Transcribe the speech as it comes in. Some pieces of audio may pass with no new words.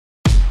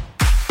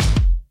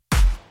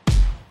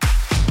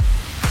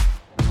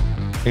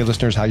Hey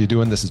listeners, how you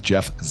doing? This is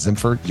Jeff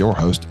Zimfer, your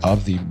host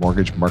of the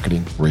Mortgage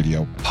Marketing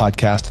Radio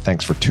podcast.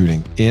 Thanks for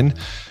tuning in.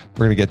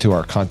 We're going to get to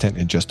our content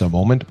in just a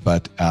moment,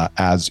 but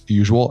as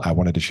usual, I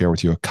wanted to share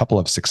with you a couple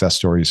of success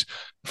stories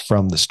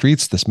from the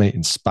streets. This may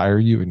inspire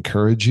you,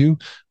 encourage you,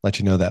 let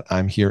you know that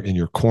I'm here in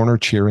your corner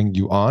cheering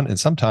you on. And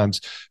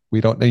sometimes we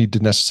don't need to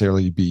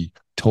necessarily be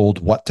told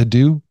what to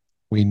do.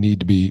 We need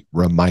to be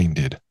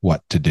reminded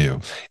what to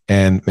do.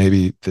 And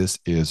maybe this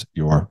is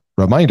your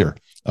reminder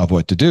of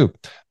what to do.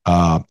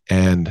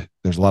 And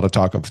there's a lot of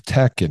talk of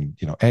tech and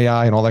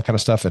AI and all that kind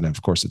of stuff. And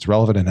of course, it's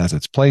relevant and has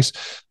its place.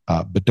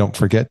 But don't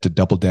forget to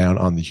double down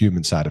on the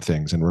human side of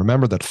things. And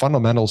remember that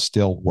fundamentals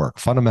still work.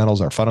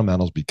 Fundamentals are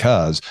fundamentals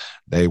because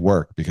they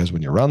work. Because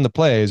when you run the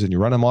plays and you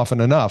run them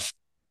often enough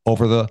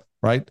over the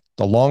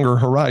longer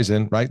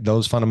horizon,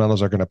 those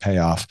fundamentals are going to pay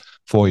off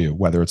for you,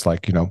 whether it's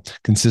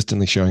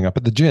consistently showing up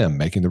at the gym,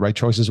 making the right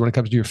choices when it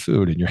comes to your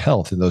food and your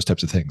health and those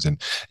types of things. And,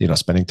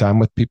 spending time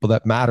with people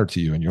that matter to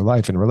you in your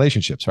life and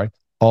relationships, right?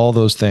 All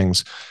those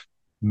things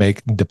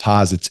make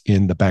deposits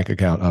in the bank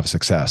account of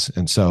success.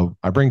 And so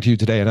I bring to you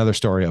today another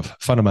story of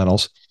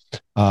fundamentals,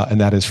 and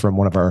that is from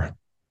one of our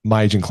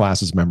My Agent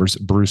Classes members,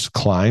 Bruce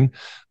Klein.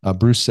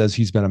 Bruce says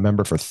he's been a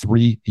member for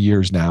 3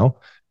 years now.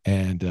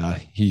 And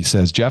he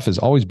says, Jeff is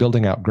always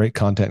building out great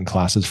content and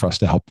classes for us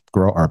to help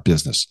grow our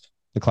business.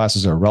 The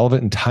classes are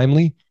relevant and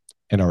timely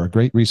and are a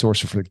great resource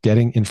for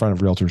getting in front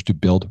of realtors to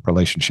build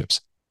relationships.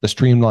 The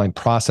streamlined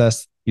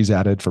process he's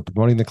added for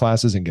promoting the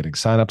classes and getting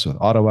signups with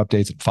auto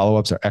updates and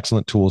follow-ups are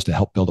excellent tools to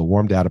help build a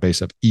warm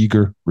database of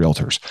eager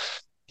realtors.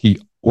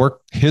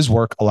 His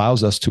work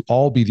allows us to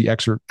all be the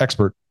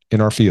expert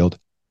in our field,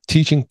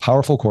 teaching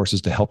powerful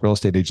courses to help real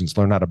estate agents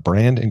learn how to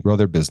brand and grow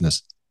their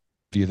business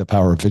via the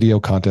power of video,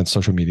 content,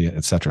 social media,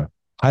 etc.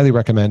 Highly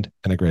recommend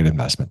and a great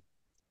investment.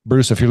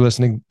 Bruce, if you're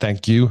listening,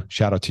 thank you.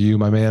 Shout out to you,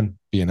 my man,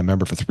 being a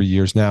member for 3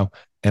 years now.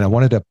 And I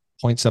wanted to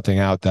point something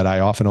out that I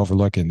often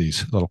overlook in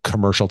these little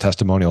commercial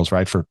testimonials,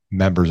 for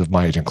members of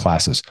My Agent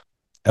Classes.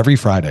 Every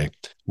Friday,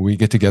 we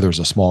get together as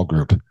a small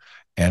group,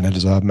 and it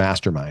is a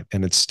mastermind.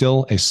 And it's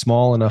still a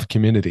small enough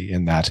community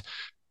in that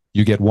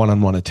you get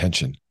one-on-one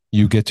attention.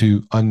 You get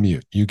to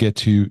unmute, you get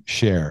to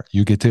share,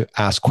 you get to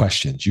ask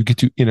questions, you get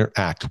to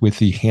interact with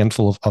the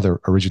handful of other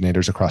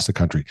originators across the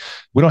country.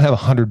 We don't have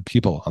 100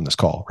 people on this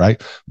call,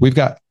 right? We've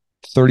got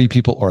 30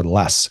 people or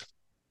less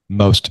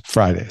most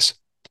Fridays.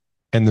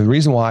 And the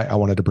reason why I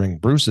wanted to bring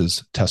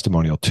Bruce's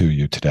testimonial to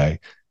you today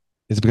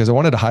is because I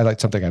wanted to highlight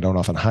something I don't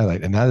often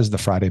highlight, and that is the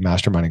Friday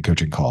mastermind and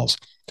coaching calls.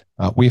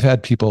 We've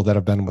had people that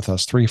have been with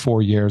us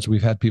 3-4 years.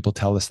 We've had people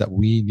tell us that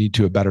we need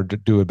to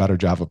do a better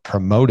job of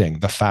promoting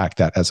the fact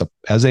that as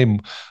a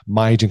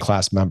My Agent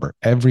Class member,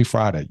 every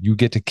Friday you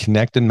get to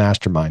connect and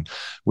mastermind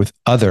with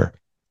other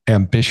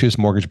ambitious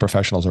mortgage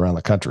professionals around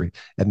the country,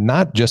 and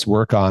not just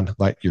work on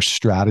your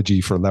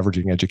strategy for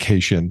leveraging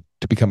education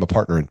to become a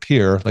partner and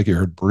peer, like you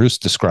heard Bruce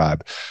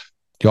describe.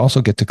 You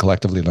also get to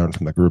collectively learn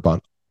from the group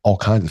on all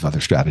kinds of other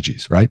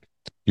strategies, right?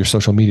 Your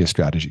social media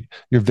strategy,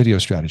 your video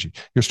strategy,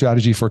 your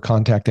strategy for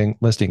contacting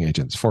listing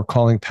agents, for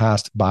calling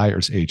past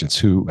buyers agents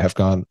who have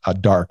gone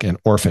dark and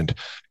orphaned,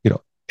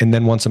 and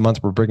then once a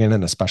month, we're bringing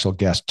in a special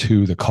guest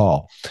to the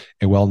call,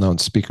 a well-known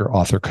speaker,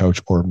 author,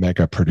 coach, or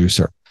mega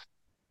producer.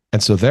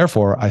 And so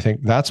therefore, I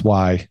think that's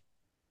why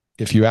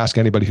if you ask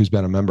anybody who's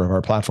been a member of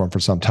our platform for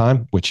some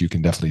time, which you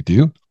can definitely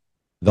do,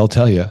 they'll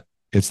tell you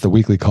it's the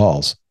weekly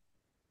calls.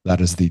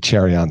 That is the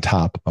cherry on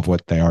top of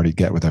what they already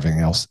get with everything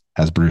else,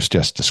 as Bruce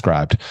just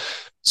described.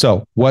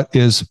 So what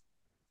is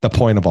the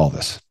point of all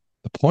this?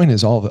 The point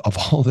is all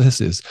this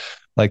is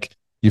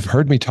you've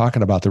heard me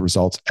talking about the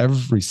results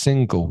every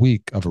single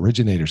week of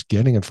originators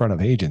getting in front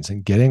of agents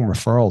and getting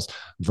referrals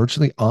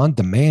virtually on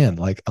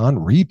demand,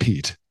 on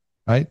repeat.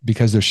 Right?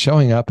 Because they're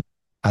showing up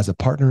as a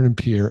partner and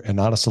peer and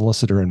not a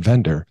solicitor and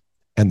vendor,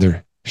 and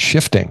they're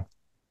shifting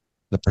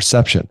the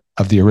perception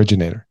of the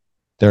originator.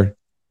 They're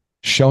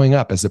showing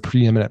up as a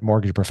preeminent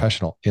mortgage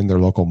professional in their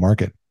local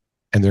market,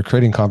 and they're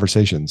creating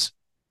conversations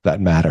that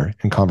matter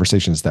and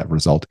conversations that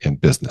result in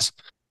business.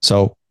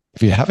 So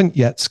if you haven't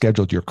yet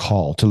scheduled your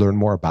call to learn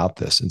more about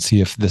this and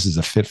see if this is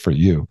a fit for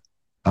you,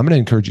 I'm going to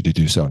encourage you to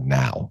do so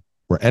now.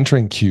 We're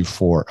entering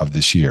Q4 of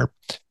this year,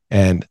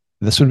 and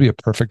this would be a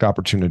perfect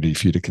opportunity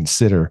for you to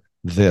consider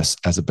this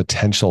as a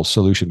potential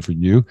solution for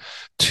you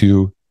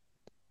to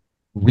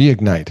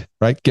reignite,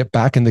 get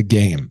back in the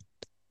game,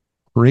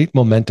 create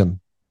momentum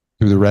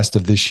through the rest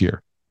of this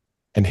year,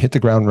 and hit the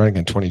ground running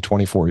in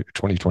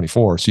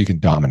 2024 so you can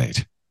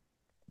dominate.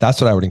 That's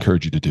what I would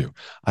encourage you to do.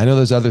 I know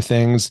there's other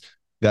things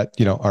that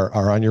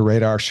are on your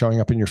radar,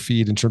 showing up in your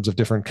feed in terms of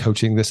different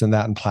coaching, this and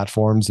that, and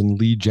platforms and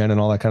lead gen and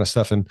all that kind of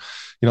stuff. And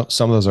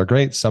some of those are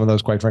great. Some of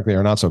those, quite frankly,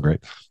 are not so great.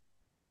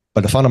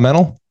 But the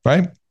fundamental,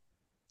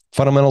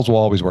 fundamentals will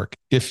always work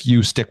if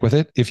you stick with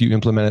it, if you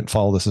implement it and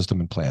follow the system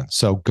and plan.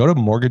 So go to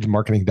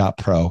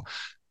mortgagemarketing.pro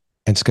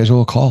and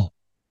schedule a call,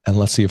 and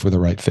let's see if we're the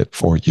right fit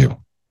for you.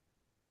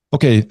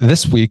 Okay,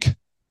 this week,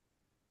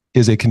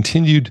 is a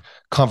continued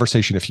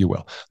conversation, if you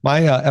will.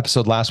 My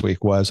episode last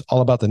week was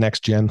all about the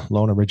next gen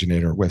loan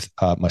originator with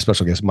my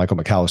special guest, Michael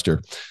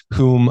McAllister,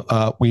 whom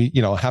we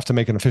have to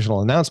make an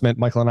official announcement.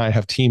 Michael and I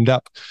have teamed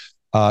up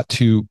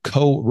to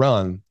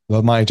co-run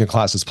the My Agent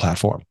Classes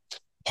platform.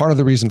 Part of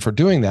the reason for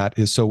doing that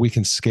is so we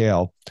can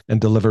scale and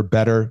deliver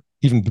better,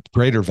 even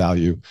greater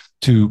value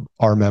to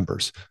our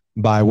members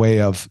by way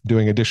of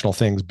doing additional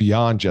things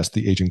beyond just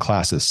the agent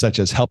classes, such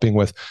as helping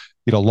with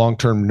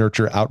long-term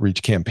nurture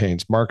outreach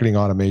campaigns, marketing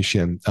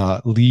automation,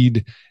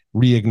 lead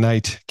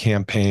reignite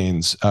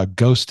campaigns,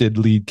 ghosted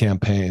lead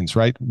campaigns,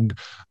 right?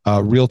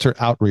 Realtor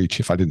outreach,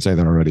 if I didn't say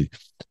that already,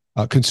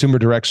 consumer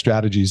direct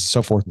strategies,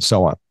 so forth and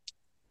so on.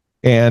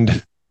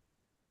 And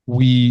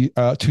we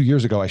 2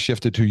 years ago, I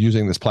shifted to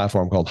using this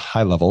platform called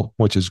High Level,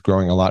 which is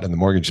growing a lot in the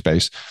mortgage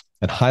space.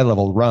 And High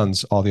Level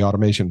runs all the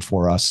automation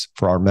for us,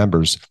 for our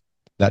members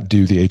that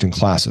do the agent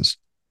classes.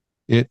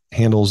 It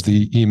handles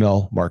the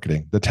email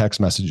marketing, the text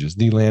messages,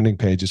 the landing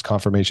pages,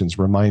 confirmations,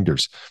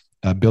 reminders,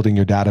 building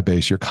your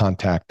database, your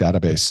contact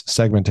database,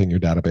 segmenting your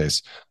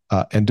database,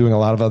 and doing a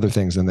lot of other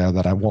things in there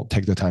that I won't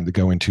take the time to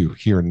go into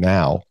here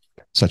now,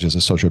 such as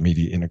a social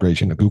media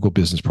integration, a Google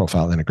business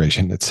profile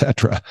integration, et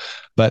cetera.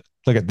 But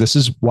look at this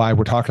is why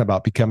we're talking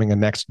about becoming a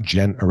next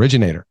gen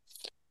originator,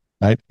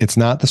 right? It's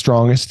not the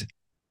strongest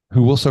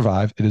who will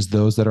survive. It is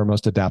those that are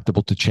most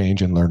adaptable to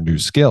change and learn new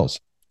skills.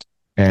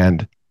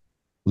 And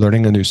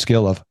learning a new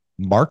skill of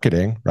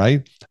marketing,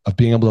 right? Of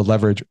being able to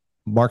leverage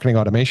marketing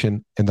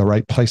automation in the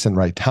right place and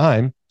right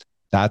time.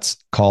 That's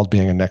called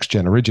being a next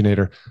gen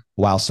originator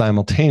while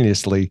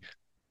simultaneously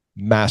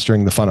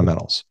mastering the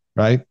fundamentals,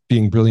 right?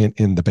 Being brilliant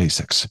in the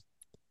basics.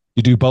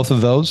 You do both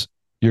of those,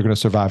 you're going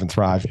to survive and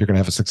thrive. You're going to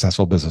have a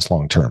successful business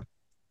long-term.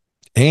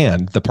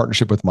 And the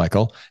partnership with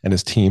Michael and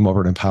his team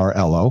over at Empower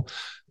LO,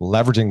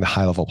 leveraging the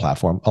High Level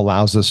platform,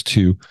 allows us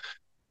to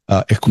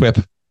equip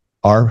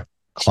our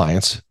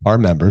clients, our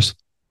members,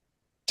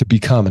 to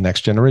become a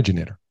next gen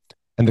originator.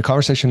 And the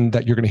conversation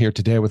that you're going to hear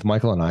today with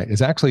Michael and I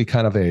is actually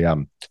kind of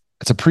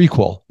it's a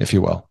prequel, if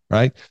you will,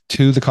 right?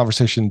 To the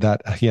conversation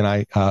that he and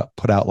I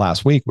put out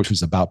last week, which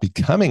was about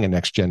becoming a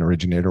next gen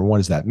originator. What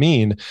does that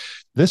mean?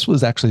 This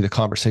was actually the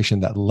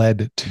conversation that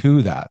led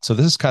to that. So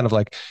this is kind of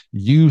like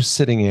you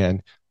sitting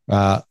in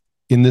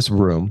this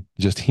room,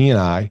 just he and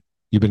I.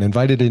 You've been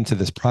invited into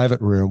this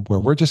private room where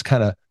we're just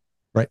kind of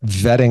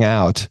vetting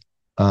out,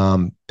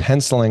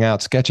 penciling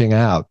out, sketching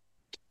out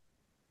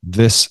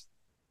this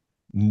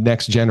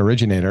next gen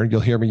originator.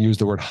 You'll hear me use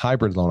the word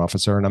hybrid loan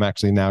officer, and I'm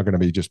actually now going to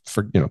be just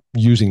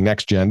using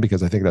next gen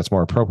because I think that's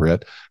more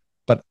appropriate.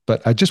 But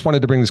I just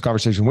wanted to bring this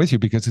conversation with you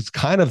because it's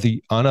kind of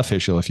the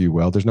unofficial, if you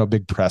will. There's no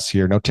big press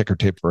here, no ticker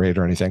tape parade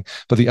or anything,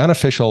 but the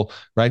unofficial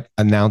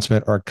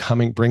announcement or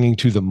bringing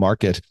to the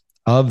market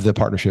of the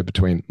partnership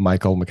between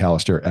Michael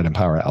McAllister at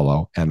Empower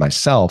LO and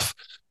myself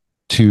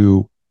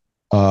to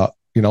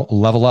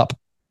level up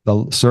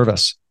the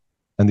service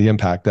and the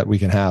impact that we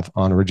can have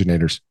on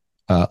originators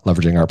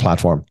leveraging our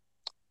platform,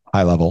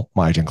 High Level,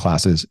 My Agent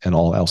Classes, and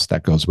all else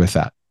that goes with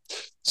that.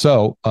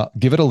 So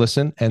give it a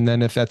listen. And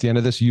then if at the end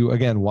of this, you,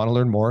 again, want to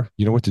learn more,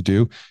 you know what to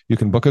do. You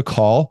can book a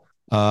call.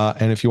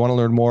 And if you want to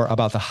learn more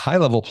about the High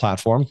Level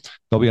platform,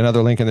 there'll be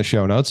another link in the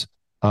show notes.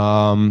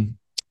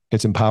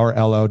 It's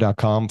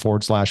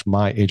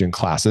empowerlo.com/My Agent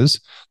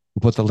Classes.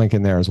 We'll put the link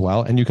in there as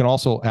well. And you can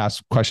also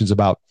ask questions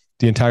about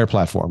the entire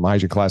platform, My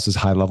Agent Classes,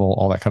 High Level,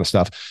 all that kind of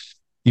stuff.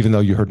 Even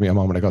though you heard me a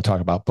moment ago talk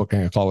about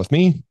booking a call with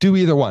me, do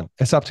either one.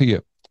 It's up to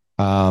you.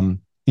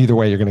 Either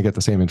way, you're going to get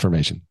the same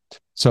information.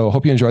 So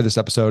hope you enjoyed this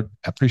episode.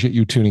 I appreciate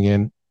you tuning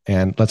in,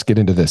 and let's get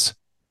into this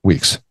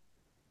week's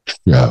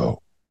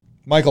show.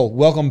 Michael,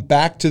 welcome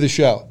back to the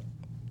show.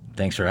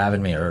 Thanks for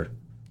having me or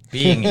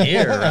being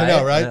here. Right? I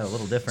know, right? Yeah, a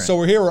little different. So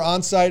we're here. We're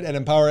on site at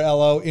Empower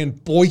LO in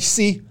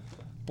Boise.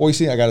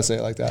 Boise, I got to say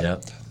it like that.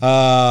 Yep.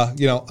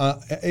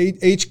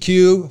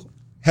 HQ,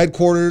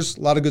 headquarters,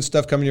 a lot of good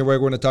stuff coming your way. We're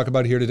going to talk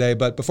about here today.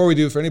 But before we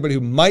do, for anybody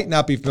who might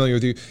not be familiar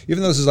with you,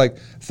 even though this is like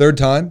third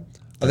time,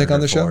 I think,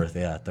 on the show. Fourth,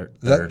 yeah,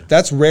 third.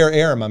 That's rare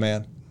air, my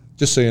man.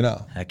 Just so you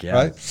know. Heck yeah.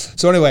 Right?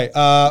 So anyway,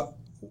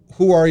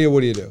 who are you?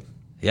 What do you do?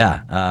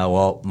 Yeah.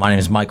 Well, my name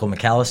is Michael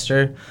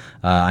McAllister.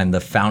 I'm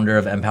the founder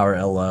of Empower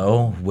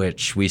LO,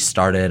 which we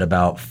started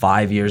about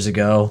 5 years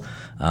ago.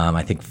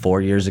 I think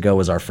 4 years ago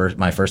was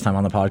my first time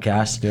on the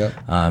podcast. Yeah.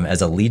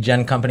 As a lead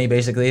gen company,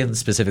 basically,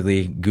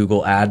 specifically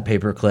Google ad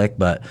pay-per-click,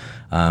 but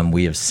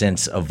we have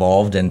since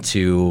evolved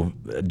into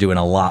doing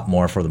a lot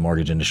more for the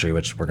mortgage industry,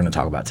 which we're going to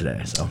talk about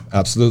today. So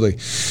absolutely.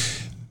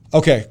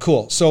 Okay,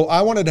 cool. So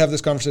I wanted to have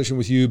this conversation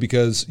with you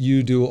because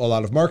you do a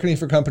lot of marketing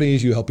for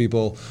companies. You help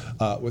people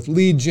with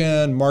lead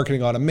gen,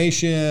 marketing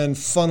automation,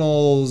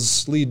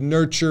 funnels, lead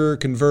nurture,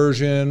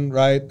 conversion,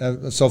 right?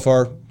 So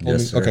far?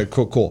 Yes, sir. Okay,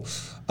 cool.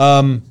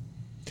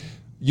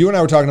 You and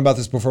I were talking about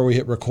this before we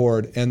hit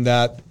record, and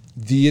that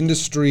the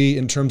industry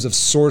in terms of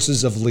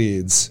sources of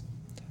leads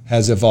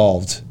has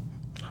evolved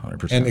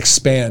 100%. and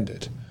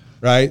expanded,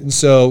 right? And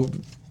so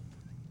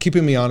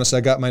keeping me honest,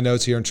 I got my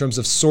notes here. In terms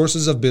of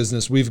sources of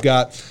business, we've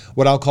got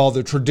what I'll call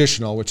the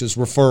traditional, which is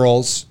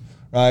referrals,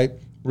 right?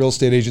 real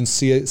estate agents,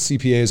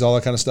 CPAs, all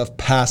that kind of stuff,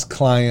 past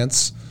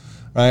clients,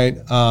 right?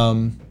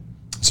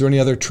 Is there any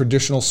other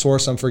traditional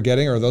source I'm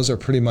forgetting, or those are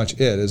pretty much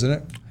it, isn't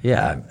it?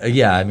 Yeah.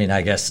 I mean,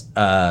 I guess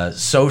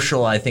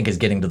social, I think, is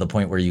getting to the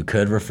point where you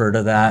could refer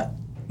to that.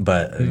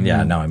 But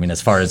I mean,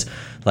 as far as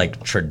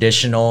like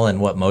traditional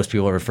and what most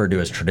people refer to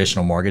as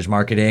traditional mortgage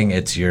marketing,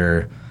 it's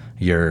your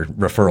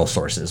referral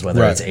sources,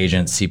 whether it's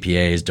agents,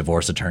 CPAs,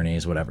 divorce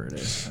attorneys, whatever it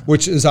is.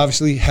 Which is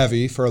obviously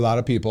heavy for a lot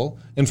of people,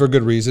 and for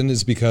good reason,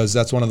 is because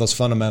that's one of those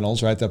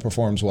fundamentals, right, that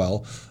performs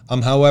well.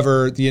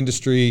 However, the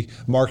industry,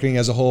 marketing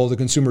as a whole, the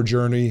consumer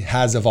journey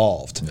has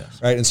evolved,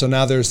 right? And so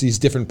now there's these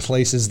different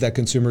places that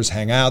consumers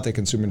hang out, they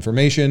consume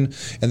information,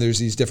 and there's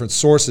these different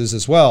sources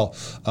as well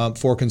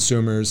for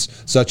consumers,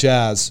 such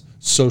as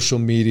social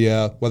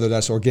media, whether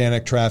that's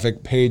organic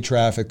traffic, paid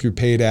traffic through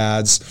paid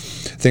ads,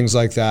 things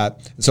like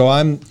that. So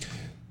I'm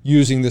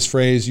using this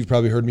phrase you've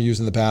probably heard me use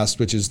in the past,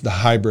 which is the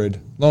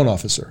hybrid loan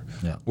officer,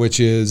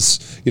 which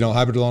is,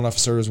 hybrid loan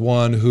officer is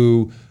one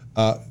who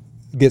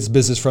gets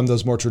business from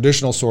those more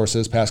traditional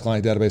sources, past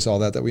client database, all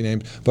that we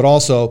named, but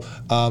also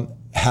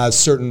has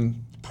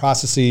certain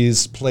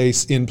processes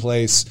in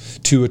place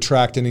to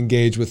attract and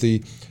engage with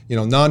the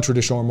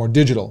non-traditional or more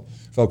digital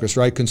focused,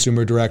 right?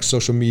 Consumer direct,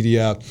 social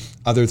media,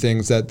 other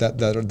things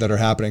that are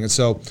happening. And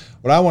so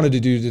what I wanted to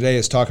do today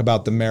is talk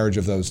about the marriage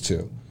of those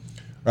two,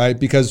 right?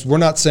 Because we're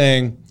not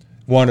saying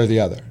one or the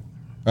other,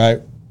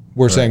 right?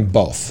 We're saying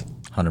both.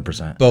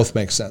 100%. Both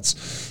make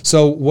sense.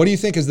 So what do you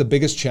think is the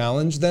biggest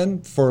challenge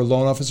then for a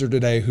loan officer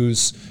today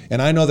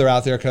and I know they're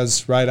out there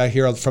because, right, I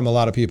hear from a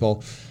lot of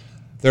people,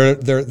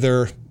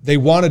 they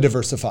want to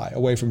diversify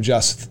away from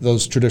just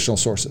those traditional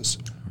sources.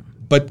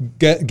 But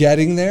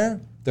getting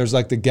there's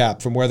like the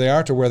gap from where they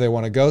are to where they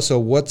want to go. So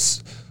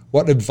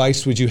what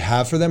advice would you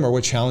have for them, or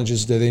what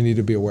challenges do they need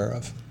to be aware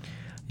of?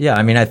 Yeah,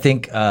 I mean, I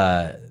think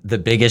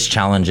the biggest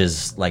challenge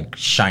is like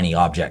shiny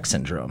object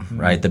syndrome,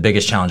 right? The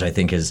biggest challenge, I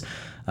think, is,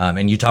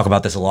 and you talk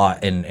about this a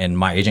lot in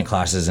my agent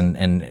classes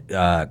and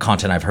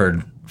content I've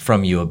heard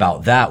from you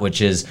about that, which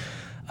is,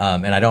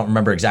 and I don't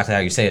remember exactly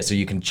how you say it, so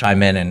you can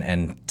chime in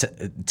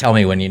and tell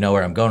me when you know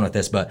where I'm going with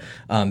this. But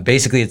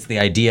basically, it's the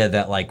idea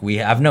that like we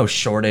have no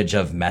shortage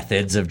of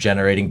methods of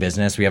generating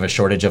business. We have a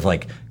shortage of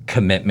like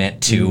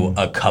commitment to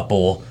a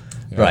couple,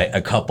 right?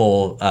 A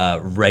couple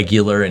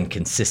regular and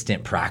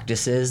consistent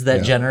practices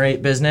that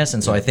generate business.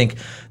 And so I think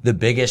the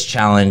biggest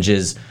challenge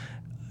is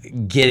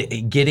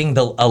getting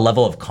a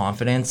level of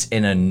confidence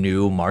in a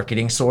new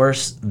marketing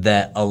source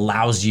that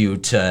allows you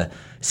to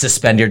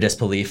suspend your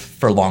disbelief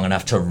for long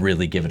enough to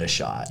really give it a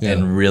shot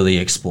and really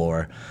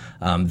explore.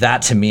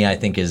 That to me, I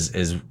think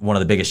is one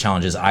of the biggest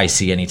challenges I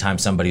see anytime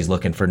somebody's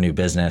looking for new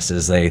business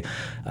is they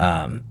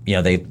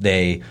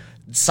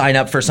sign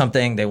up for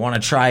something, they want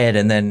to try it,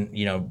 and then,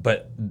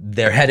 but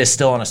their head is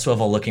still on a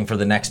swivel looking for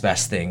the next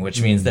best thing,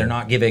 which means they're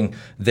not giving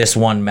this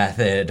one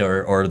method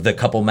or the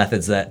couple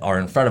methods that are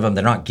in front of them,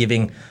 they're not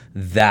giving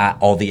that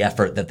all the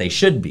effort that they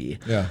should be.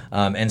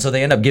 And so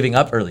they end up giving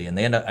up early,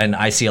 and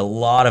I see a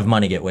lot of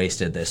money get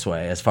wasted this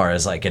way as far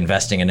as like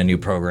investing in a new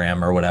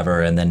program or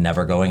whatever, and then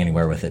never going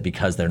anywhere with it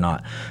because they're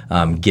not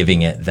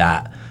giving it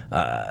that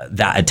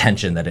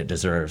attention that it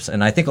deserves.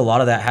 And I think a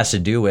lot of that has to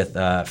do with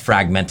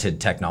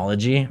fragmented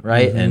technology,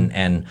 right?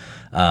 And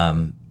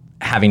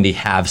having to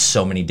have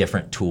so many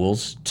different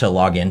tools to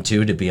log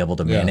into to be able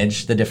to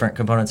manage the different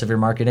components of your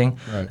marketing.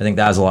 I think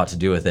that has a lot to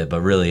do with it.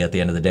 But really, at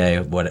the end of the day,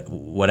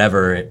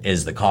 whatever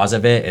is the cause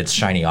of it, it's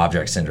shiny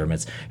object syndrome.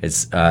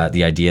 It's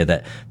the idea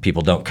that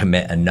people don't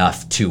commit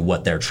enough to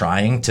what they're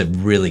trying to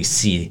really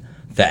see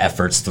the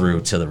efforts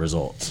through to the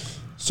results.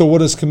 So what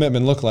does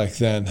commitment look like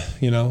then?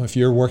 If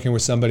you're working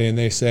with somebody and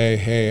they say,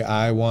 hey,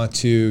 I want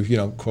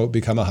to, quote,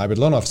 become a hybrid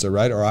loan officer,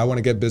 right? Or I want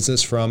to get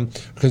business from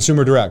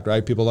consumer direct,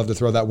 right? People love to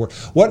throw that word.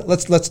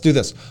 Let's do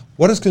this.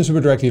 What does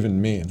consumer direct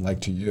even mean, like,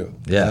 to you?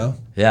 Yeah.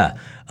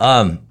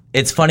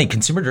 It's funny.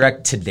 Consumer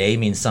direct today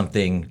means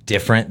something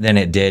different than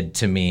it did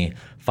to me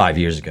 5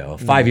 years ago.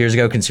 5 years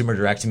ago, consumer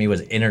direct to me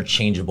was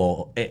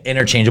interchangeable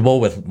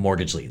with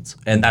mortgage leads,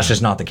 and that's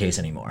just not the case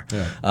anymore.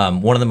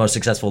 One of the most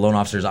successful loan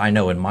officers I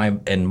know in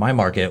my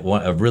market,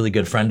 a really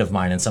good friend of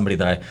mine and somebody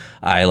that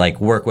I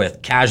like work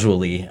with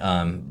casually,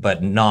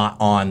 but not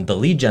on the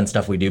lead gen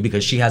stuff we do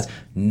because she has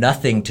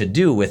nothing to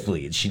do with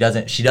leads. She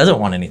doesn't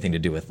want anything to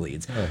do with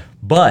leads,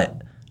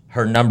 but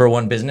her number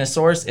one business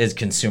source is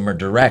consumer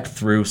direct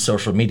through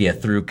social media,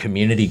 through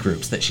community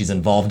groups that she's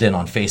involved in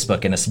on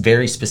Facebook, and a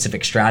very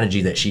specific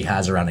strategy that she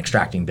has around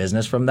extracting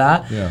business from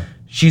that.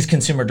 She's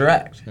consumer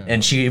direct,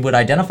 and she would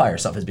identify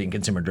herself as being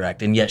consumer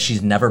direct, and yet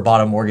she's never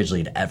bought a mortgage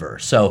lead ever.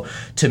 So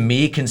to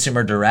me,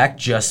 consumer direct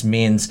just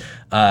means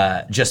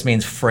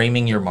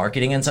framing your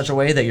marketing in such a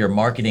way that you're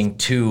marketing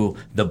to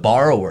the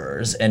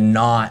borrowers and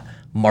not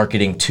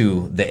marketing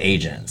to the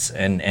agents,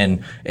 and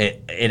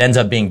it ends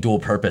up being dual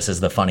purpose is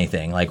the funny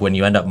thing. Like when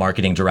you end up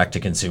marketing direct to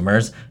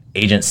consumers,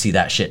 agents see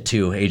that shit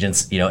too.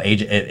 Agents,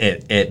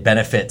 it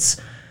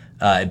benefits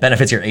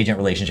your agent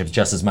relationships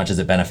just as much as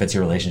it benefits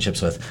your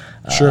relationships with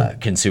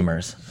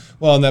consumers.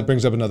 Well, and that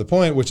brings up another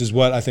point, which is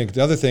what I think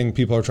the other thing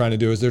people are trying to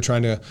do is they're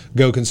trying to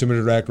go consumer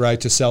direct, right,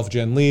 to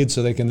self-gen leads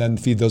so they can then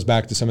feed those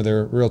back to some of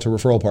their realtor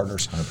referral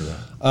partners.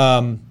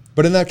 100%.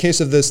 But in that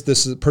case of this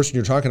person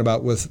you're talking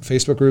about with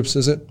Facebook groups,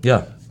 is it?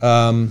 Yeah.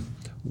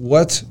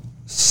 What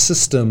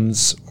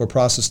systems or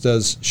process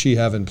does she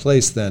have in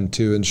place then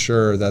to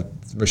ensure that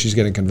she's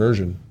getting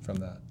conversion from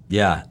that?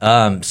 Yeah.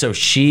 So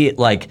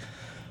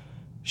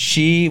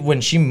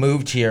when she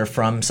moved here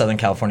from Southern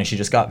California, she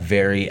just got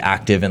very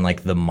active in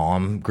like the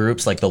mom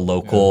groups, like the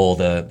local,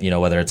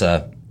 whether it's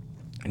a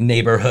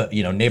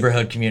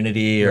neighborhood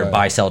community or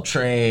buy sell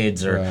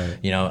trades or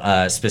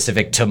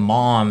specific to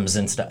moms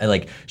and stuff.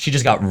 Like she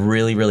just got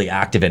really, really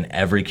active in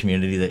every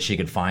community that she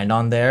could find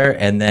on there,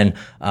 and then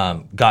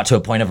got to a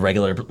point of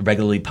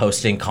regularly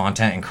posting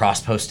content and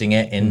cross posting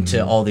it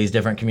into all these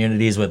different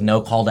communities with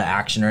no call to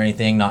action or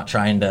anything, not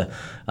trying to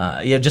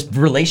just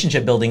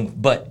relationship building,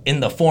 but in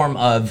the form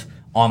of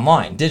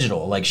online,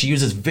 digital. Like she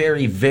uses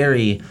very,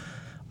 very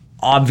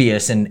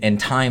obvious and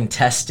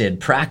time-tested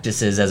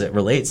practices as it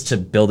relates to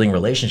building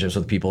relationships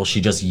with people. She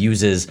just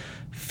uses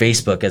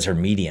Facebook as her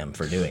medium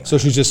for doing So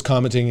that. she's just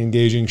commenting,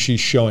 engaging,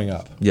 she's showing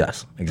up.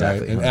 Yes,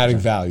 exactly. Right? And adding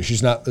value.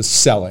 She's not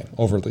selling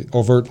overtly.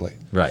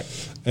 Right.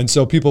 And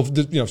so people,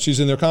 she's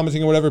in there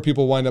commenting or whatever,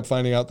 people wind up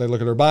finding out, they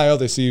look at her bio,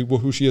 they see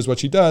who she is, what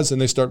she does,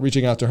 and they start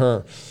reaching out to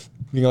her.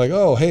 You're like,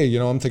 oh, hey,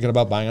 I'm thinking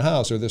about buying a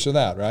house or this or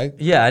that, right?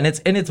 Yeah, and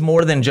it's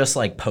more than just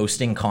like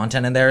posting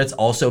content in there. It's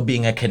also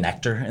being a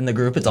connector in the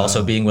group. It's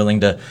also being willing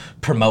to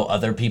promote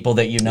other people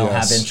that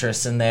have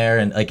interests in there.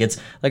 And like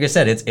I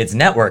said, it's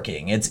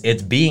networking.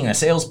 It's being a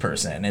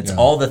salesperson. It's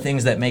all the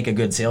things that make a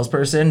good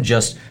salesperson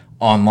just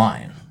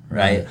online,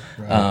 right?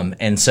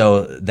 And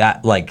so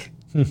that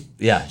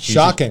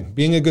shocking,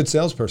 being a good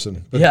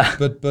salesperson.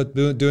 But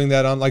doing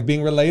that on like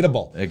being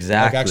relatable.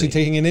 Exactly. Like actually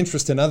taking an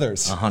interest in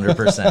others.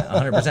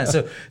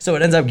 100%. So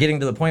it ends up getting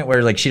to the point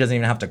where like she doesn't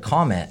even have to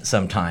comment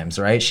sometimes,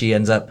 right? She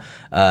ends up,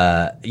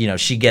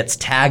 she gets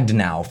tagged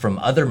now from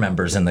other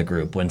members in the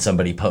group when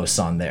somebody posts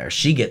on there.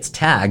 She gets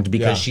tagged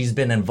because she's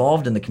been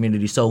involved in the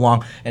community so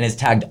long and has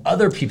tagged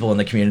other people in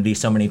the community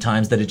so many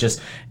times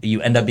that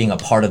you end up being a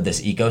part of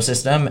this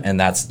ecosystem, and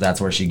that's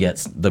where she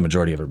gets the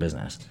majority of her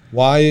business.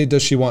 Why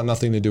does she want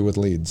nothing to do with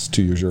leads,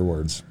 to use your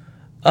words?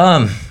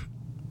 And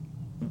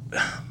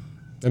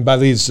by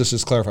leads, just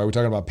to clarify, are we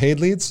talking about paid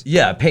leads?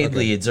 Yeah, paid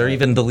leads, or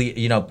even the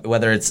lead,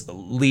 whether it's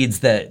leads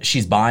that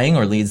she's buying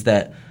or leads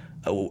that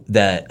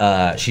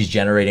she's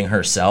generating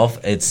herself.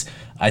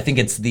 I think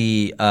it's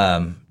the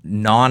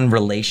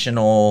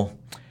non-relational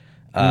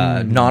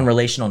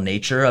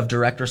nature of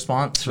direct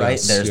response,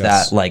 right? There's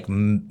that like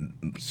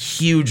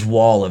huge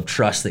wall of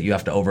trust that you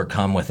have to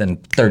overcome within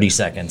 30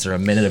 seconds or a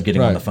minute of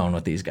getting on the phone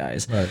with these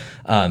guys. Right.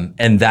 And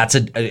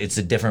it's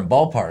a different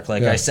ballpark.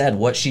 Like I said,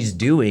 what she's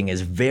doing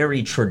is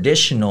very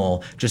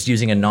traditional, just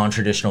using a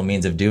non-traditional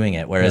means of doing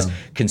it. Whereas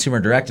consumer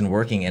direct and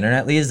working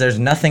internet leads, there's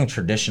nothing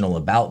traditional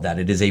about that.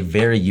 It is a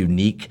very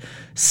unique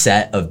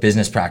set of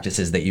business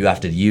practices that you have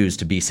to use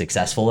to be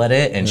successful at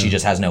it. And she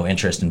just has no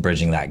interest in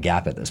bridging that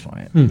gap at this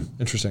point.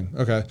 Interesting.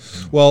 Okay.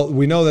 Well,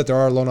 we know that there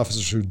are loan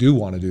officers who do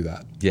want to do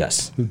that.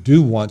 Yes. Who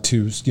do want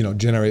to,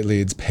 generate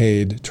leads,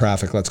 paid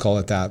traffic, let's call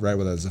it that, right?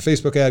 Whether it's a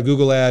Facebook ad,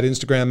 Google ad,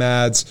 Instagram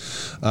ads,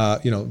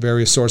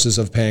 various sources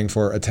of paying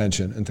for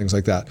attention and things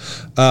like that.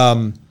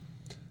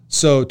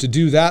 So to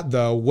do that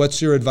though, what's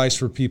your advice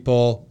for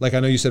people? Like I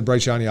know you said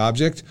bright shiny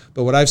object,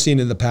 but what I've seen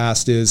in the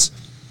past is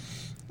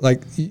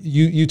like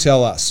you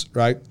tell us,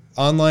 right?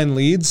 Online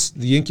leads,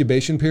 the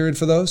incubation period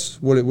for those,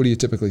 what do you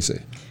typically see?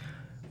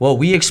 Well,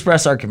 we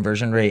express our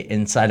conversion rate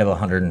inside of a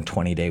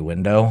 120-day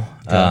window.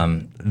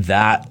 And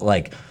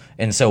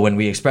so when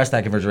we express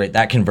that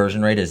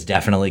conversion rate has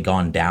definitely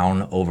gone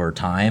down over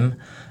time.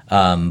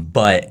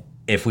 But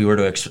if we were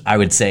to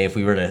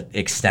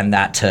extend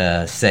that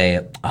to say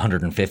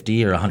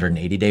 150 or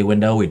 180-day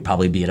window, we'd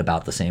probably be at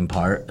about the same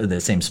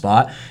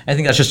spot. I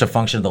think that's just a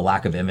function of the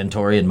lack of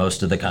inventory in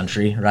most of the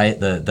country, right?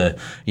 The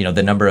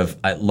number of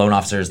loan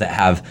officers that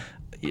have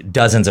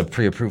dozens of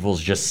pre-approvals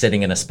just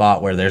sitting in a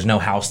spot where there's no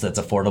house that's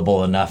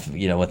affordable enough,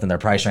 within their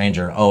price range,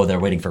 or they're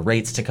waiting for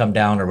rates to come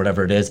down or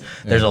whatever it is.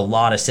 Yeah. There's a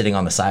lot of sitting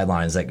on the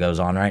sidelines that goes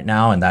on right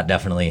now, and that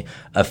definitely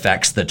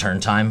affects the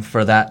turn time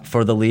for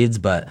the leads.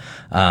 But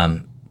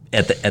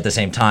at the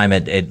same time,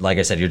 it like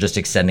I said, you're just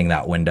extending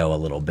that window a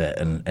little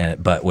bit,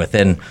 but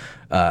within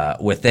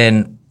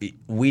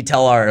we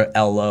tell our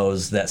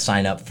LOs that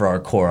sign up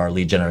for our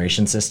lead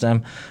generation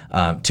system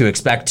to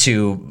expect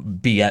to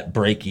be at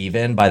break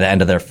even by the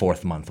end of their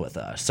 4th month with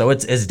us. So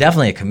it's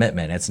definitely a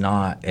commitment. It is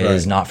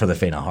not for the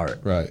faint of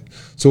heart. Right.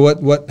 So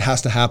what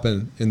has to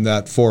happen in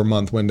that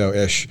 4-month window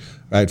ish,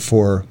 right,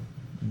 for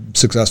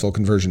successful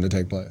conversion to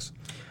take place?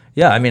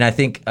 Yeah, I mean, I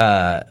think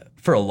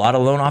for a lot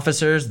of loan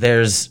officers,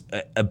 there's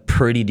a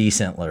pretty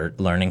decent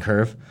learning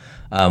curve.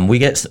 We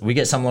get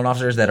some loan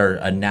officers that are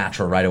a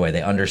natural right away.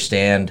 They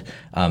understand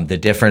the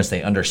difference.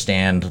 They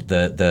understand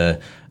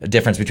the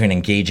difference between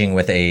engaging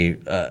with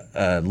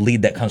a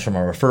lead that comes from a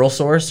referral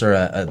source or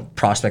a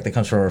prospect that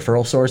comes from a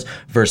referral source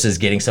versus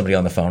getting somebody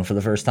on the phone for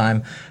the first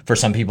time. For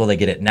some people, they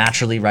get it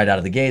naturally right out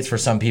of the gates. For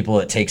some people,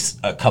 it takes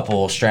a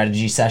couple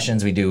strategy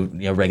sessions. We do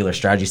regular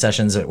strategy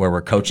sessions where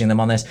we're coaching them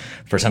on this.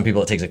 For some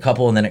people, it takes a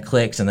couple and then it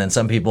clicks. And then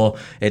some people,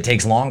 it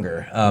takes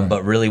longer.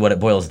 But really what it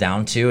boils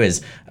down to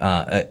is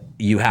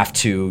you have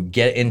to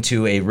get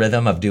into a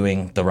rhythm of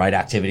doing the right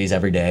activities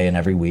every day and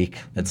every week,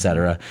 et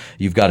cetera.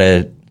 You've got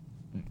to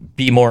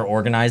be more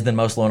organized than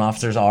most loan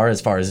officers are as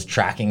far as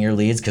tracking your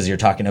leads, because you're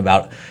talking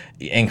about,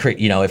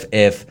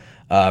 if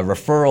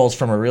referrals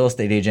from a real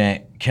estate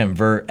agent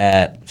convert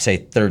at, say,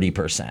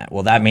 30%,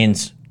 well, that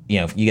means,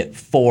 if you get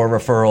 4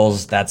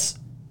 referrals, that's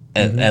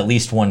at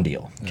least 1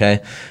 deal,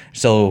 okay?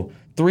 So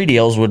 3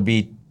 deals would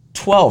be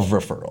 12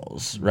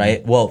 referrals,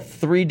 right? Well,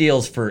 3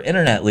 deals for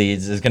internet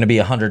leads is going to be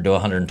 100 to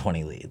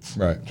 120 leads.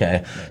 Right.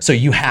 Okay. Right. So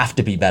you have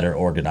to be better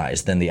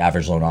organized than the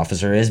average loan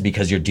officer is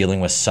because you're dealing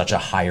with such a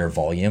higher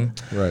volume.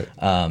 Right.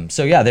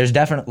 So yeah, there's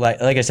definitely,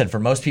 like I said, for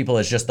most people,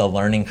 it's just the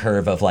learning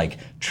curve of like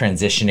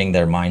transitioning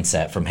their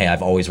mindset from, hey,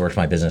 I've always worked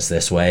my business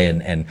this way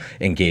and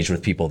engaged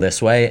with people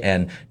this way.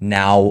 And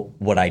now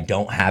what I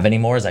don't have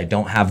anymore is I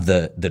don't have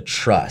the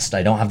trust.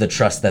 I don't have the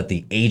trust that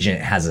the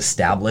agent has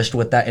established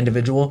with that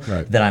individual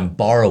that I'm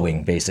borrowing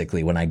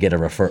basically when I get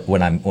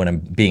when I'm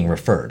being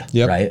referred,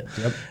 right?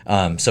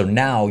 Yep. So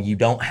now you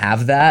don't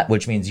have that,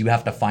 which means you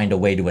have to find a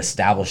way to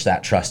establish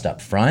that trust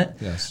up front.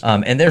 Yes.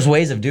 And there's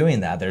ways of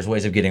doing that. There's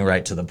ways of getting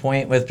right to the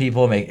point with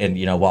people,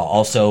 while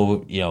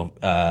also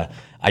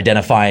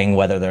identifying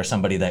whether there's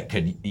somebody that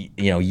could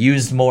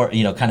use more,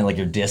 kind of like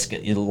your disc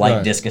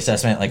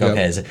assessment, like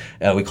okay,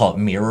 we call it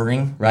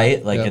mirroring,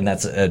 right? Like, and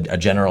that's a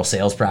general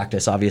sales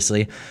practice,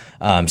 obviously.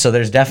 So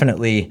there's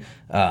definitely.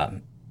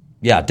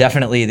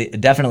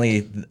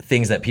 Definitely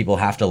things that people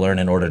have to learn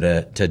in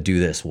order to do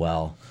this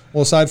well.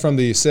 Well, aside from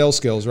the sales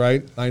skills,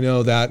 right? I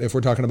know that if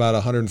we're talking about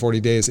 140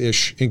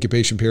 days-ish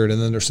incubation period,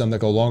 and then there's some that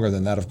go longer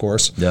than that, of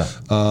course. Yeah.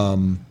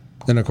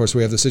 And of course,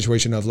 we have the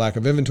situation of lack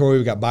of inventory.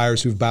 We've got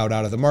buyers who've bowed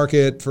out of the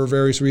market for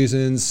various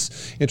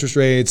reasons, interest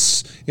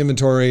rates,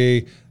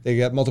 inventory. They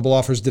get multiple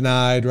offers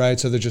denied, right?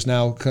 So they're just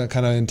now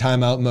kind of in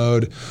timeout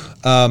mode.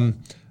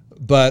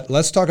 But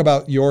let's talk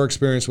about your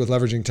experience with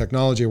leveraging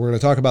technology. We're going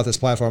to talk about this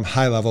platform,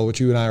 High Level, which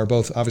you and I are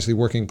both obviously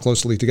working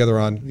closely together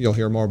on. You'll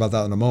hear more about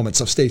that in a moment,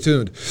 so stay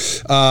tuned.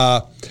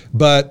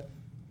 But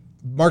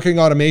marketing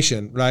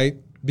automation, right?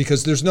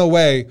 Because there's no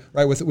way,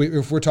 right?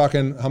 If we're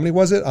talking, how many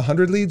was it?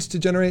 100 leads to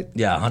generate?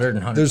 Yeah, 100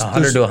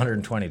 to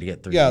 120 to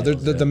get 3 Yeah,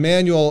 deals, the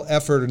manual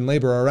effort and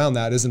labor around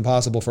that isn't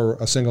possible for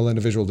a single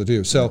individual to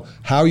do. So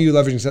how are you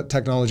leveraging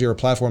technology or a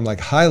platform like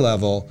High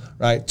Level,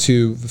 right,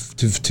 to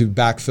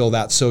backfill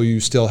that so you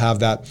still have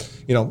that,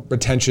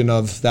 retention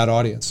of that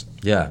audience?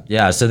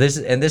 Yeah. So this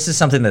is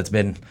something that's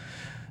been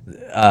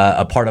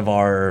a part of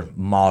our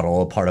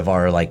model, a part of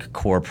our like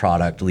core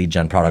product, lead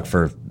gen product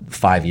for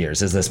 5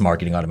 years is this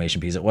marketing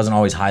automation piece. It wasn't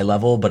always High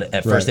Level, but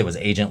at first it was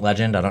Agent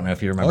Legend. I don't know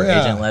if you remember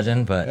Agent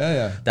Legend, but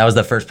that was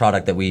the first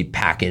product that we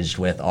packaged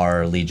with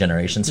our lead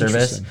generation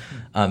service.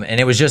 And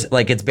it was just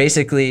like, it's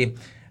basically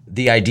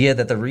the idea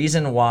that the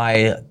reason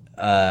why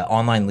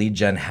online lead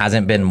gen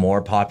hasn't been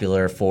more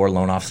popular for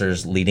loan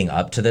officers leading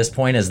up to this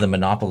point is the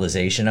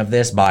monopolization of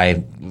this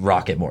by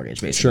Rocket Mortgage,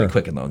 basically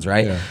Quicken Loans,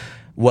 right? Yeah.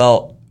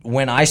 Well,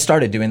 when I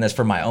started doing this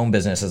for my own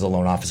business as a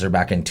loan officer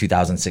back in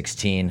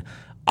 2016,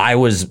 I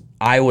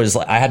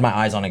had my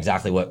eyes on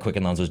exactly what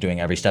Quicken Loans was doing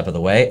every step of the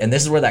way. And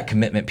this is where that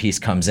commitment piece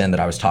comes in that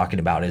I was talking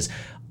about is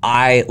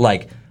I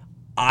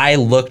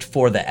looked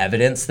for the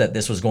evidence that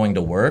this was going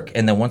to work.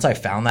 And then once I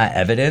found that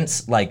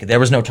evidence, like there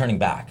was no turning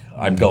back.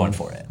 I'm going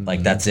for it.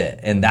 Like that's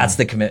it. And that's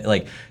the commit.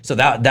 Like, so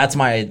that's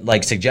my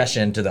like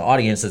suggestion to the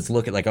audience. Let's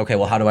look at like, okay,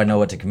 well, how do I know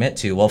what to commit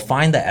to? Well,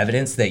 find the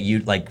evidence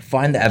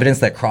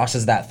that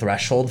crosses that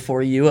threshold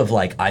for you of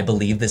like, I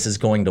believe this is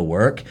going to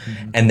work.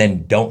 And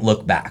then don't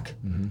look back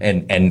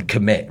and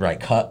commit, right?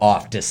 Cut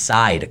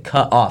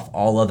off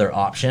all other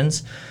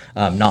options.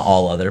 Not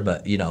all other,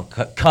 but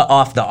cut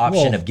off the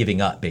option of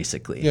giving up,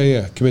 basically.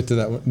 Yeah. Commit to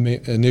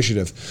that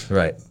initiative.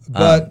 Right.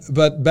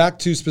 But back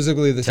to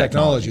specifically the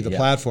technology, the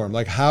platform.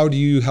 Like, how do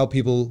you help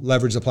people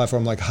leverage the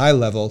platform like High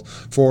Level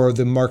for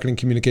the marketing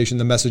communication,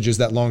 the messages,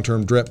 that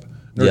long-term drip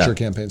nurture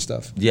campaign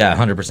stuff? Yeah,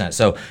 100%.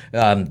 So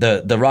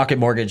the Rocket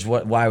Mortgage,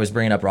 why I was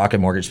bringing up Rocket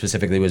Mortgage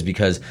specifically was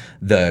because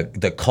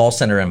the call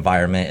center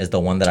environment is the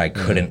one that I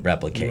couldn't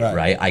replicate,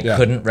 right? I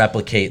couldn't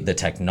replicate the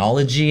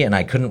technology, and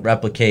I couldn't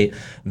replicate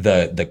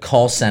the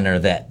call center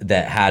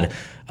that had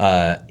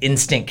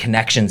instant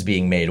connections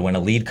being made. When a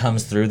lead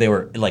comes through, they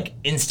were like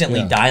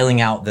instantly dialing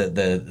out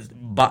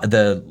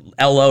the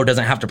LO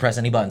doesn't have to press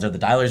any buttons, or the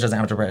dialers doesn't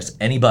have to press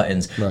any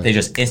buttons. Right. They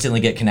just instantly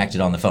get connected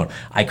on the phone.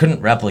 I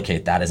couldn't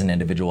replicate that as an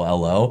individual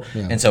LO.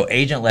 Yeah. And so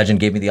Agent Legend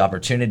gave me the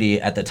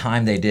opportunity. At the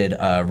time, they did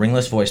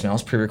ringless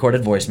voicemails,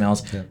 pre-recorded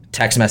voicemails,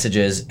 text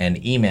messages, and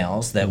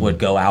emails that would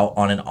go out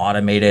on an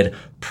automated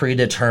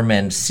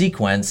predetermined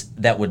sequence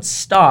that would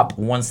stop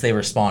once they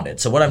responded.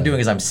 So what I'm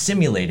doing is I'm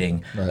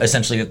simulating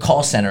essentially a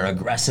call center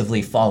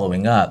aggressively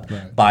following up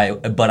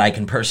but I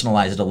can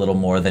personalize it a little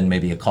more than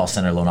maybe a call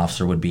center loan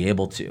officer would be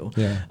able to.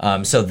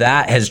 So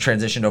that has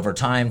transitioned over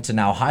time to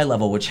now High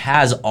Level, which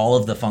has all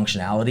of the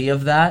functionality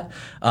of that,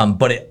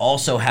 but it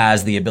also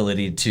has the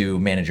ability to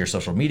manage your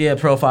social media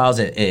profiles.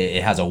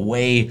 It has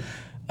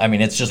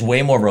it's just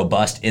way more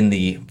robust in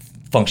the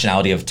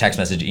functionality of text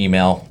message,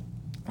 email,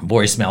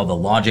 voicemail, the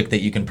logic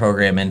that you can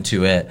program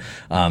into it,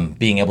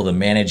 being able to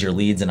manage your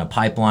leads in a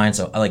pipeline.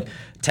 So like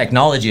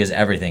technology is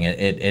everything.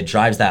 It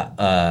drives that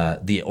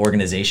the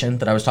organization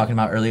that I was talking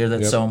about earlier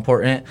that's so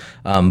important.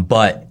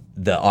 But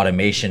the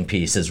automation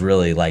piece is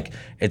really like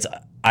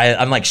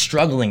I'm like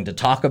struggling to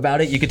talk about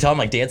it. You can tell I'm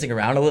like dancing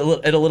around a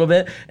little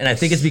bit. And I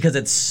think it's because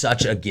it's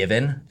such a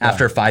given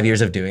after 5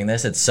 years of doing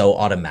this. It's so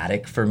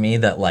automatic for me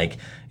that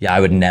I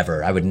would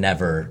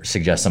never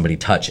suggest somebody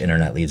touch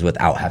internet leads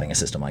without having a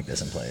system like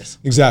this in place.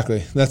 Exactly.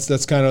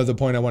 That's kind of the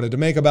point I wanted to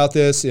make about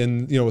this.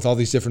 And, with all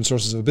these different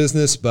sources of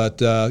business, but,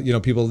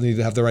 people need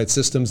to have the right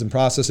systems and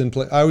process in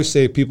place. I always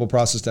say people,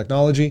 process,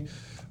 technology.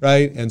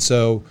 Right, and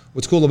so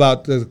what's cool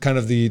about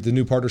the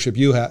new partnership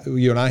you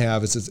and I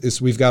have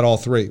is we've got all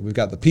three. We've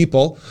got the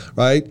people,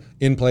 right,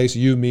 in place.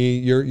 You, me,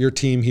 your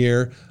team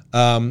here.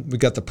 We've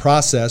got the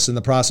process, and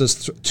the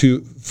process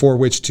for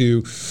which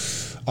to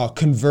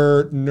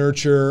convert,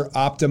 nurture,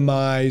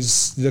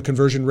 optimize the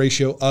conversion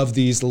ratio of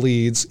these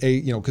leads.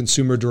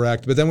 Consumer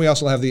direct. But then we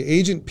also have the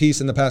agent piece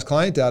and the past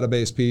client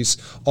database piece,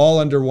 all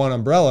under one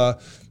umbrella,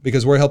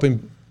 because we're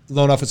helping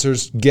loan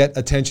officers get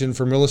attention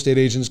from real estate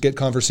agents, get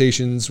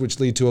conversations, which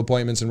lead to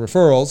appointments and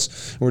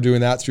referrals. And we're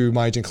doing that through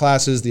My Agent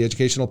classes, the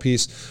educational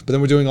piece. But then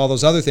we're doing all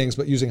those other things,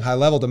 but using High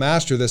Level to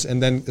master this, and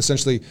then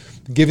essentially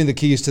giving the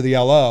keys to the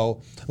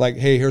LO, like,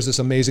 hey, here's this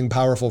amazing,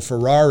 powerful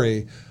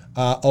Ferrari.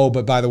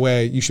 But by the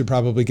way, you should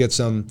probably get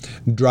some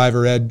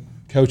driver ed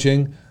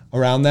coaching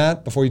around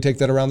that before you take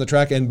that around the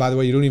track. And by the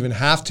way, you don't even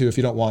have to if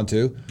you don't want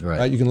to.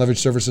 Right? You can leverage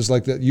services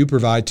like that you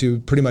provide to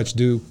pretty much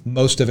do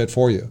most of it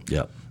for you.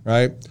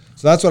 Right?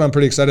 So that's what I'm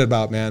pretty excited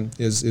about, man,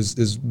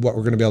 is what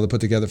we're going to be able to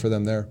put together for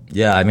them there.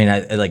 Yeah, I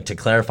like to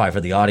clarify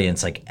for the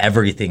audience, like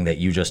everything that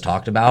you just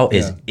talked about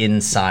is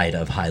inside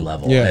of High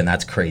Level, and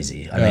that's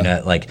crazy.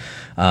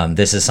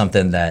 This is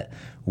something that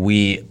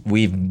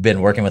we've been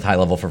working with High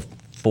Level for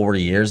 4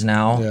 years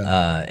now,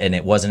 and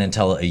it wasn't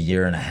until a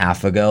year and a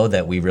half ago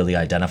that we really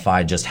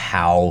identified just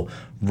how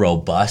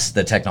robust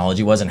the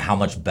technology was and how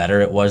much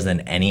better it was than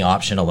any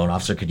option a loan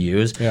officer could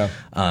use.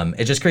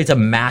 It just creates a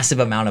massive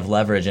amount of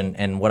leverage.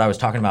 And what I was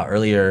talking about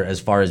earlier, as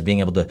far as being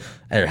able to,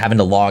 or having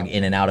to log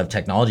in and out of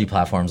technology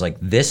platforms, like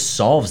this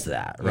solves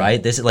that,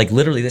 right? This is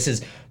literally, this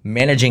is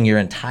managing your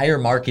entire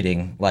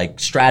marketing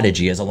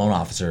strategy as a loan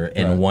officer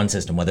in one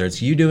system, whether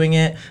it's you doing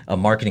it, a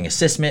marketing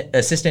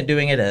assistant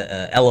doing it,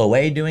 a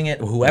LOA doing it,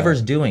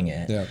 whoever's doing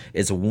it.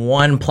 It's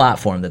one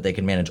platform that they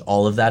can manage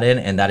all of that in,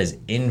 and that is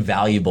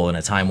invaluable in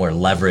a time where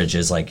leverage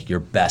is your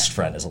best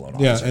friend as a loan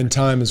officer. And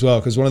time as well,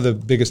 because one of the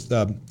biggest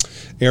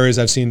areas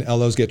I've seen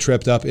LOs get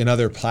tripped up in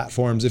other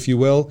platforms, if you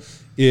will,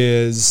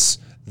 is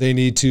they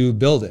need to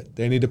build it.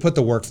 They need to put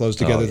the workflows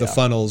together, the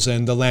funnels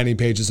and the landing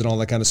pages and all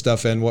that kind of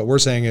stuff. And what we're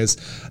saying is,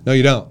 no,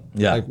 you don't.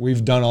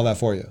 We've done all that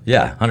for you.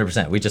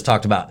 100%. We just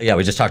talked about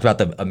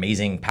the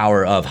amazing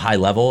power of High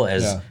Level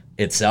as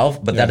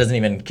itself, but that doesn't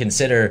even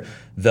consider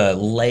the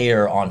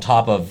layer on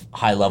top of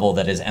High Level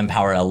that is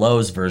Empower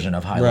LO's version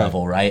of High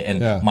Level, right?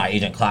 And My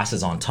Agent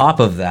classes on top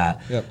of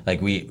that.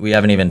 We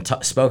haven't even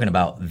spoken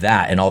about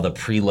that and all the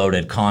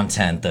preloaded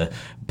content, the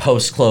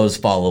post-close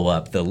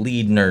follow-up, the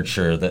lead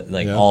nurture,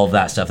 all of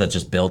that stuff that's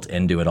just built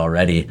into it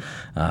already.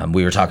 I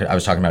was talking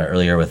about it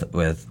earlier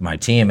with my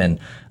team, and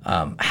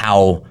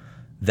how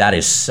that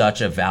is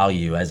such a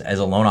value as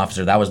a loan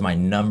officer. That was my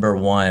number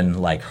one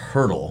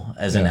hurdle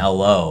as an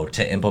LO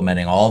to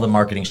implementing all the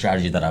marketing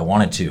strategy that I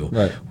wanted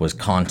to was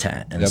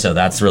content. And so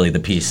that's really the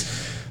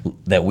piece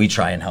that we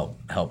try and help.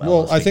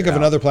 Well, I think of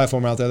another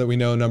platform out there that we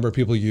know a number of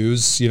people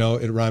use.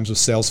 It rhymes with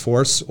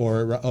Salesforce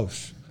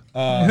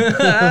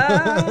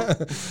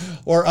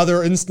or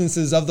other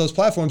instances of those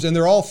platforms, and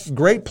they're all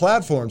great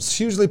platforms,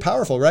 hugely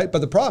powerful, right? But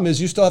the problem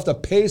is you still have to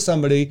pay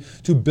somebody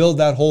to build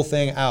that whole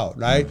thing out,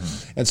 right?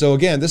 And so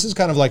again, this is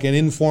kind of like an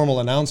informal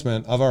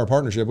announcement of our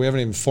partnership. We haven't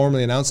even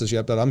formally announced this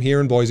yet, but I'm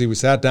here in Boise. We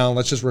sat down,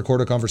 let's just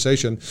record a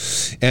conversation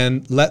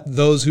and let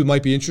those who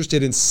might be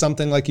interested in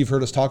something like you've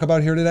heard us talk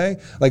about here today,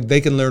 they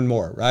can learn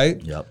more,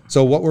 right?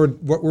 So what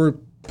we're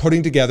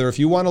putting together, if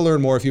you want to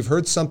learn more, if you've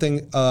heard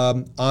something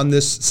on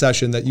this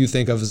session that you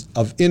think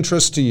of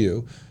interest to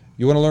you,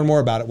 you want to learn more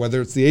about it, whether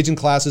it's the agent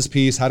classes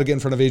piece, how to get in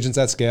front of agents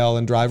at scale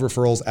and drive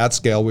referrals at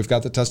scale. We've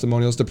got the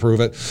testimonials to prove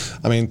it.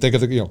 I mean, think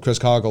of Chris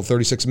Coggle,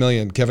 36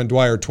 million, Kevin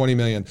Dwyer, 20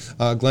 million,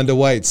 Glenda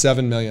White,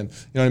 7 million. You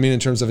know what I mean? In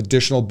terms of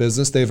additional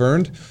business they've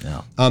earned.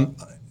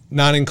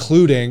 Not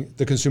including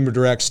the consumer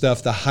direct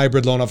stuff, the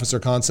hybrid loan officer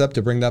concept,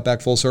 to bring that back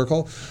full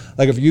circle.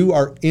 If you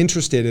are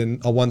interested in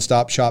a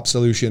one-stop shop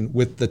solution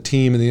with the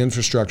team and the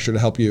infrastructure to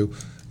help you,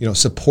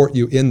 support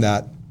you in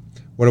that,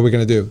 what are we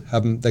going to do?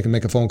 They can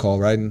make a phone call,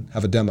 right, and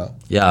have a demo.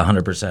 Yeah,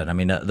 100%. I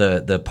mean,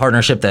 the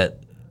partnership that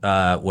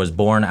was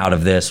born out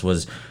of this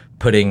was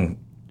putting,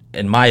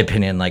 in my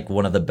opinion, like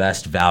one of the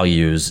best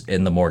values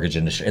in the mortgage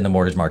industry, in the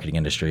mortgage marketing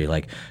industry,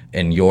 like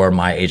in your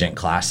My Agent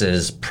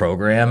Classes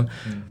program,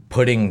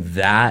 putting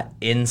that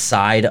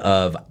inside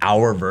of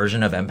our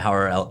version of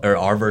Empower or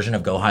our version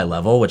of Go High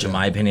Level, which in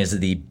my opinion is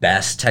the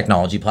best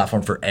technology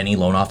platform for any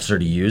loan officer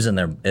to use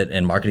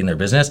in marketing their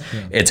business.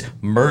 It's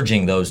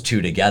merging those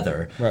two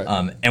together.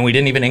 Right. And we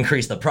didn't even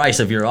increase the price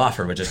of your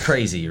offer, which is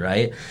crazy,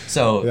 right?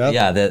 So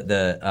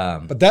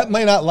but that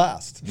may not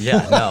last.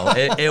 Yeah, no,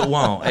 it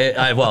won't.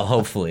 Well,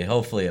 hopefully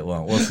it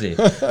won't. We'll see.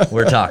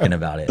 We're talking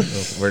about it.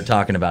 We're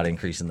talking about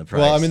increasing the price.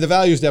 Well, I mean, the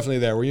value is definitely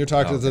there. When you're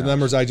talking the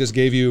numbers I just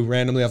gave you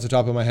randomly off the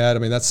top of my head, I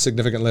mean, that's a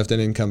significant lift in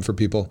income for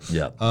people.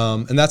 Yeah.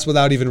 And that's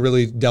without even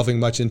really delving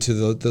much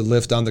into the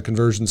lift on the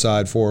conversion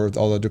side for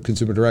all the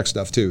consumer direct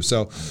stuff too.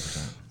 So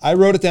I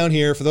wrote it down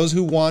here for those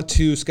who want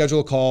to schedule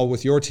a call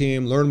with your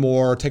team, learn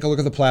more, take a look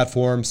at the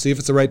platform, see if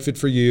it's the right fit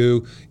for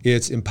you.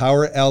 It's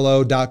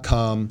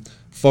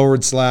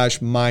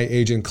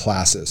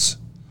empowerlo.com/myagentclasses.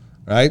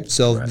 Right?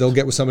 So they'll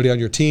get with somebody on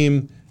your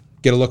team,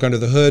 get a look under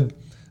the hood,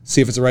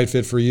 see if it's the right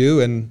fit for you.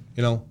 And,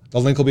 the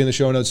link will be in the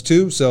show notes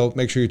too. So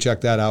make sure you check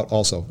that out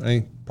also.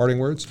 Any parting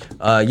words?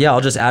 Yeah, I'll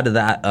just add to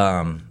that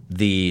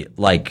the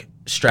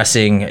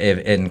stressing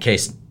in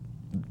case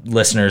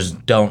listeners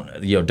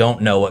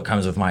don't know what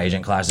comes with My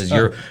Agent Classes.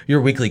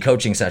 Your weekly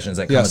coaching sessions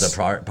that come as a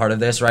part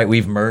of this, right?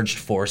 We've merged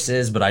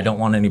forces, but I don't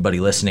want anybody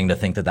listening to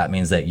think that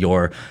means that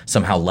you're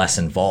somehow less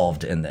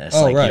involved in this.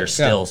 You're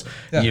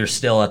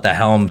still at the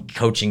helm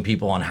coaching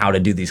people on how to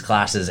do these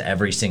classes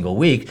every single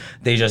week.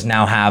 They just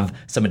now have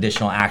some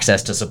additional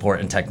access to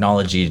support and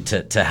technology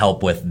to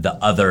help with the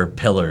other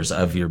pillars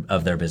of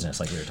their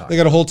business, like we were talking. They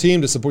got a whole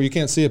team to support. You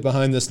can't see it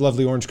behind this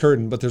lovely orange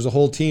curtain, but there's a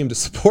whole team to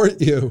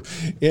support you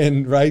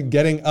in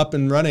getting up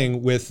and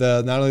running with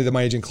not only the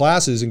My Agent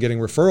Classes and getting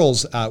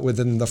referrals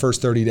within the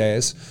first 30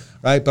 days,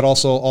 right? But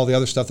also all the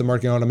other stuff, the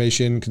marketing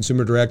automation,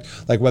 consumer direct,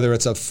 like whether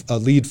it's a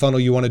lead funnel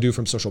you want to do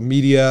from social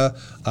media,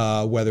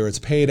 whether it's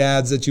paid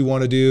ads that you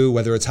want to do,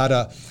 whether it's how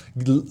to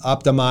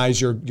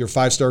optimize your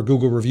 5-star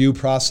Google review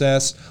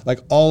process, like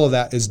all of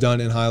that is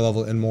done in High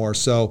Level and more.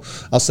 So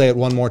I'll say it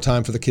one more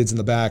time for the kids in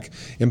the back,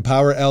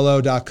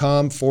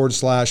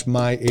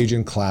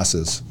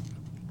 empowerlo.com/myagentclasses.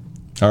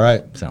 All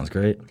right. Sounds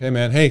great. Okay,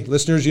 man. Hey,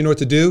 listeners, you know what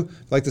to do. If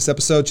you like this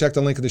episode, check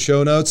the link in the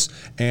show notes,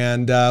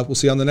 and we'll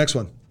see you on the next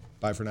one.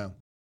 Bye for now.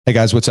 Hey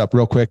guys, what's up?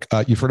 Real quick,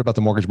 you've heard about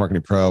the Mortgage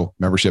Marketing Pro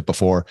membership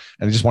before,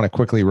 and I just want to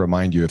quickly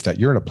remind you if that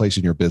you're in a place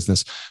in your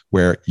business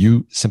where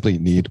you simply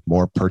need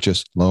more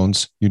purchase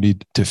loans, you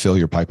need to fill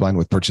your pipeline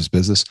with purchase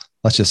business.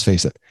 Let's just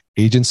face it,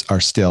 agents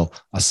are still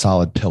a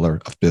solid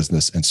pillar of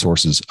business and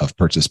sources of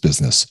purchase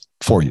business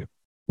for you.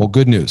 Well,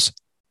 good news.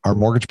 Our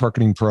Mortgage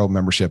Marketing Pro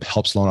membership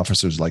helps loan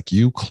officers like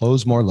you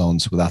close more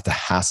loans without the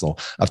hassle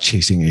of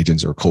chasing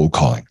agents or cold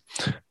calling.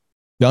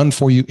 Done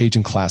for you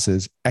agent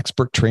classes,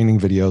 expert training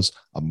videos,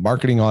 a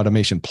marketing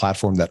automation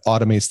platform that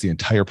automates the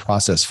entire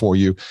process for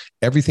you,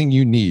 everything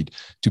you need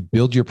to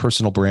build your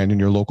personal brand in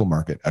your local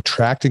market,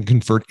 attract and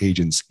convert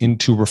agents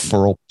into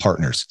referral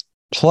partners.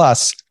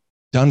 Plus,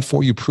 done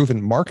for you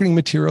proven marketing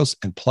materials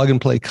and plug and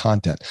play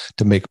content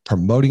to make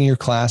promoting your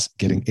class,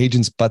 getting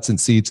agents butts in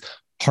seats,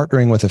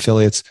 partnering with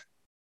affiliates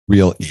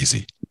real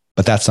easy.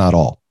 But that's not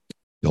all.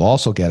 You'll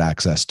also get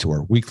access to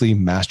our weekly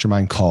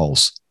mastermind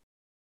calls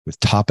with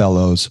top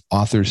LOs,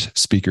 authors,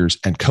 speakers,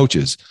 and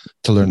coaches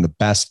to learn the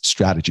best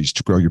strategies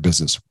to grow your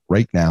business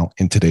right now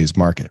in today's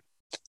market.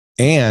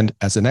 And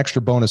as an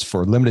extra bonus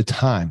for a limited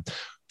time,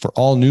 for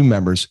all new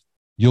members,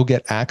 you'll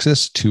get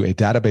access to a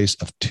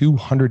database of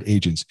 200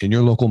 agents in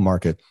your local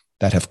market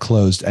that have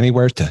closed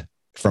anywhere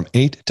from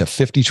 8 to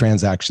 50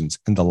 transactions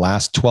in the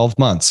last 12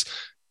 months.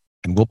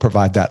 And we'll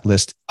provide that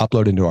list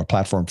uploaded into our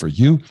platform for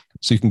you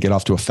so you can get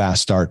off to a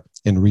fast start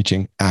in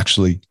reaching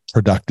actually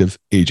productive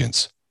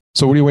agents.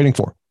 So what are you waiting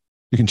for?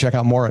 You can check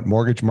out more at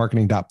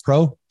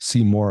mortgagemarketing.pro,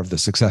 see more of the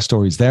success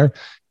stories there.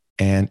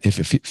 And if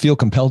you feel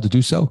compelled to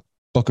do so,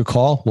 book a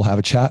call. We'll have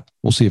a chat.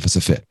 We'll see if it's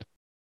a fit.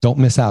 Don't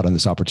miss out on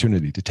this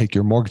opportunity to take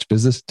your mortgage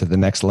business to the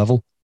next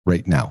level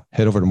right now.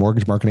 Head over to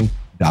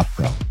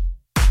mortgagemarketing.pro.